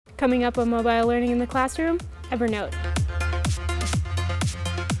Coming up on Mobile Learning in the Classroom, Evernote.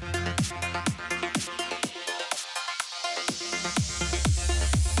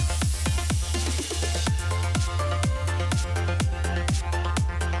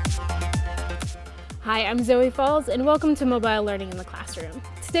 Hi, I'm Zoe Falls, and welcome to Mobile Learning in the Classroom.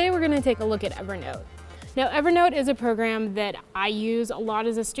 Today we're going to take a look at Evernote. Now, Evernote is a program that I use a lot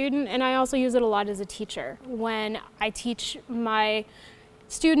as a student, and I also use it a lot as a teacher. When I teach my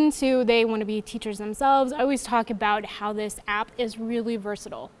students who they want to be teachers themselves, I always talk about how this app is really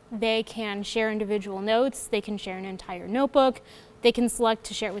versatile. They can share individual notes, they can share an entire notebook, they can select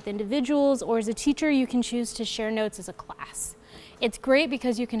to share it with individuals, or as a teacher, you can choose to share notes as a class. It's great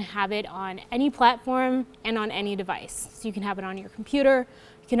because you can have it on any platform and on any device. So you can have it on your computer,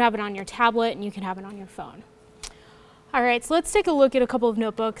 you can have it on your tablet, and you can have it on your phone. All right, so let's take a look at a couple of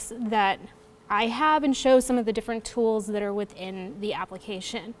notebooks that I have and show some of the different tools that are within the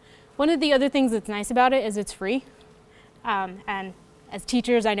application. One of the other things that's nice about it is it's free. And as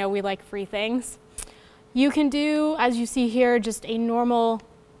teachers, I know we like free things. You can do, as you see here, just a normal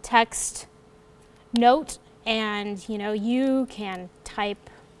text note. And you can type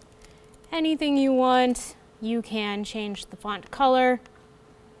anything you want. You can change the font color.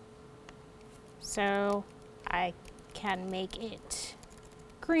 So I can make it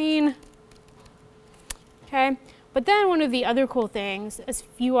green. Okay, but then one of the other cool things, if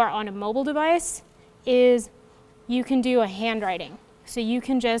you are on a mobile device, is you can do a handwriting. So you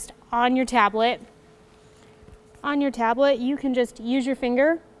can just, on your tablet, you can just use your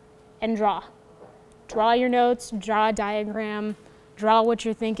finger and draw. Draw your notes, draw a diagram, draw what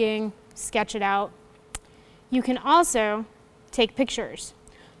you're thinking, sketch it out. You can also take pictures.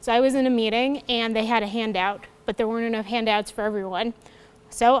 So I was in a meeting and they had a handout, but there weren't enough handouts for everyone.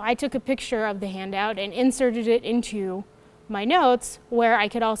 So I took a picture of the handout and inserted it into my notes, where I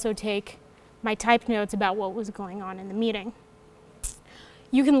could also take my typed notes about what was going on in the meeting.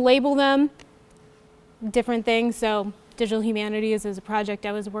 You can label them different things. So Digital Humanities is a project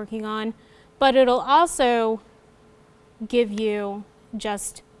I was working on. But it'll also give you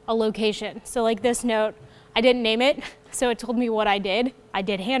just a location. So like this note, I didn't name it, so it told me what I did. I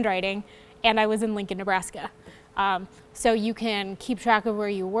did handwriting, and I was in Lincoln, Nebraska. So you can keep track of where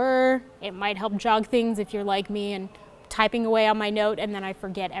you were. It might help jog things if you're like me and typing away on my note, and then I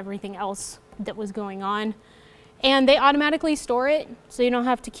forget everything else that was going on. And they automatically store it, so you don't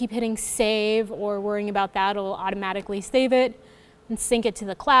have to keep hitting save or worrying about that. It'll automatically save it and sync it to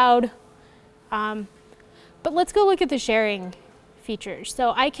the cloud. But let's go look at the sharing features.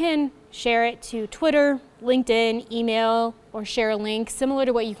 So I can share it to Twitter, LinkedIn, email, or share a link, similar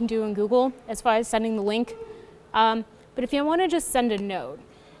to what you can do in Google as far as sending the link. But if you want to just send a note,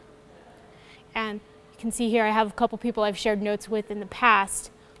 and you can see here I have a couple people I've shared notes with in the past,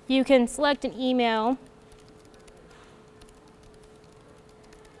 you can select an email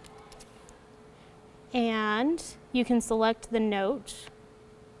and you can select the note.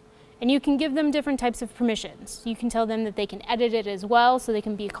 And you can give them different types of permissions. You can tell them that they can edit it as well, so they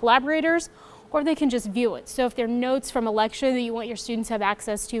can be collaborators, or they can just view it. So if they're notes from a lecture that you want your students to have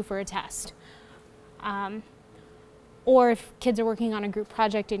access to for a test, or if kids are working on a group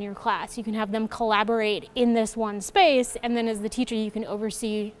project in your class, you can have them collaborate in this one space, and then as the teacher, you can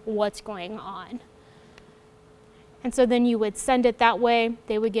oversee what's going on. And so then you would send it that way.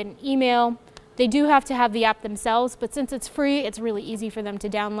 They would get an email. They do have to have the app themselves, but since it's free, it's really easy for them to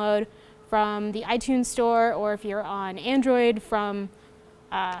download from the iTunes Store, or if you're on Android, from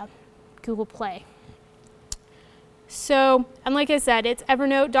Google Play. So, and like I said, it's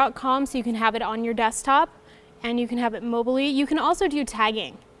evernote.com, so you can have it on your desktop, and you can have it mobilely. You can also do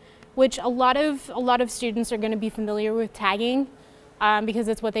tagging, which a lot of students are going to be familiar with tagging because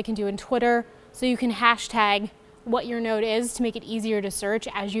it's what they can do in Twitter. So you can hashtag what your note is to make it easier to search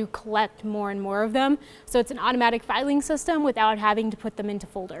as you collect more and more of them. So it's an automatic filing system without having to put them into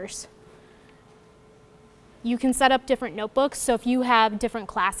folders. You can set up different notebooks. So if you have different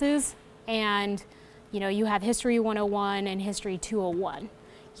classes and you have History 101 and History 201,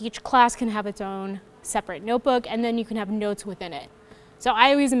 each class can have its own separate notebook, and then you can have notes within it. So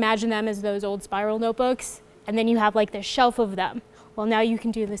I always imagine them as those old spiral notebooks, and then you have like this shelf of them. Well, now you can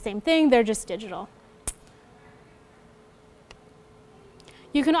do the same thing, they're just digital.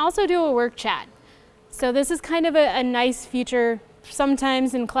 You can also do a work chat. So this is kind of a nice feature.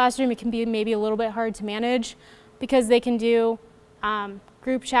 Sometimes in classroom it can be maybe a little bit hard to manage because they can do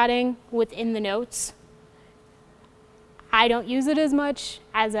group chatting within the notes. I don't use it as much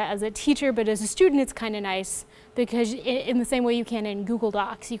as a teacher, but as a student it's kind of nice because in the same way you can in Google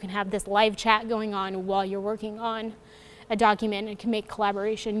Docs, you can have this live chat going on while you're working on a document and can make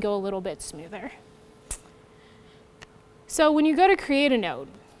collaboration go a little bit smoother. So when you go to create a note,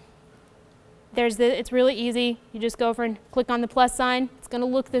 it's really easy. You just go over and click on the plus sign. It's going to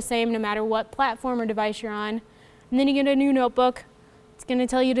look the same no matter what platform or device you're on. And then you get a new notebook. It's going to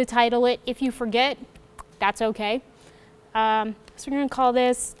tell you to title it. If you forget, that's okay. So we're going to call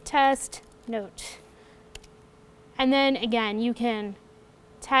this test note. And then again, you can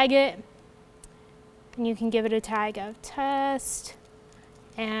tag it, and you can give it a tag of test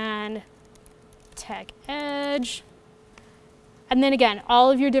and tag edge. And then again,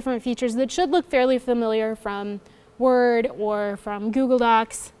 all of your different features that should look fairly familiar from Word or from Google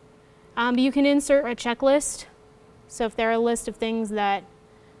Docs. But you can insert a checklist. So if there are a list of things that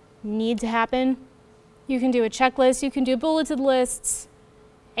need to happen, you can do a checklist, you can do bulleted lists,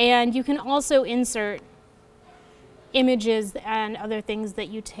 and you can also insert images and other things that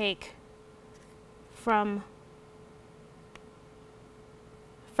you take from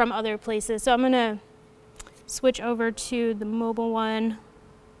other places. So I'm going to switch over to the mobile one.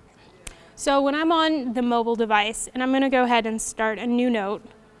 So when I'm on the mobile device, and I'm going to go ahead and start a new note,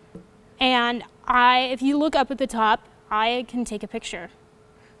 and if you look up at the top, I can take a picture.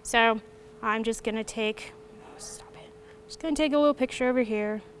 So I'm just going to take, just going to take a little picture over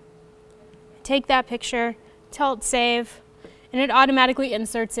here, take that picture, tell it save, and it automatically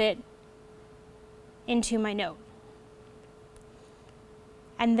inserts it into my note.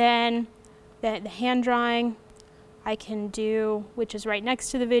 And then the hand drawing I can do, which is right next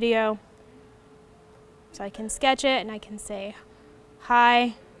to the video. So I can sketch it and I can say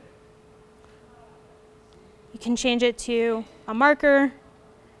hi. You can change it to a marker,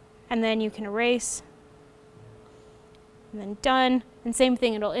 and then you can erase, and then done. And same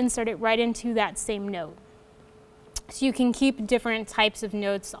thing, it'll insert it right into that same note. So you can keep different types of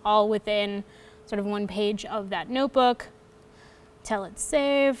notes all within sort of one page of that notebook. Tell it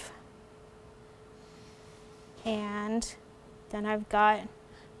save. And then I've got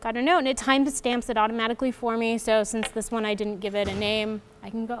a note, and it timestamps it automatically for me. So since this one I didn't give it a name, I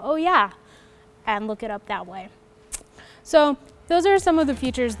can go, oh yeah, and look it up that way. So those are some of the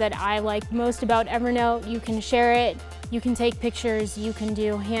features that I like most about Evernote. You can share it, you can take pictures, you can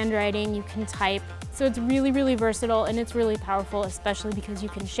do handwriting, you can type. So it's really, really versatile, and it's really powerful, especially because you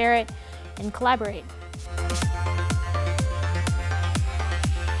can share it and collaborate.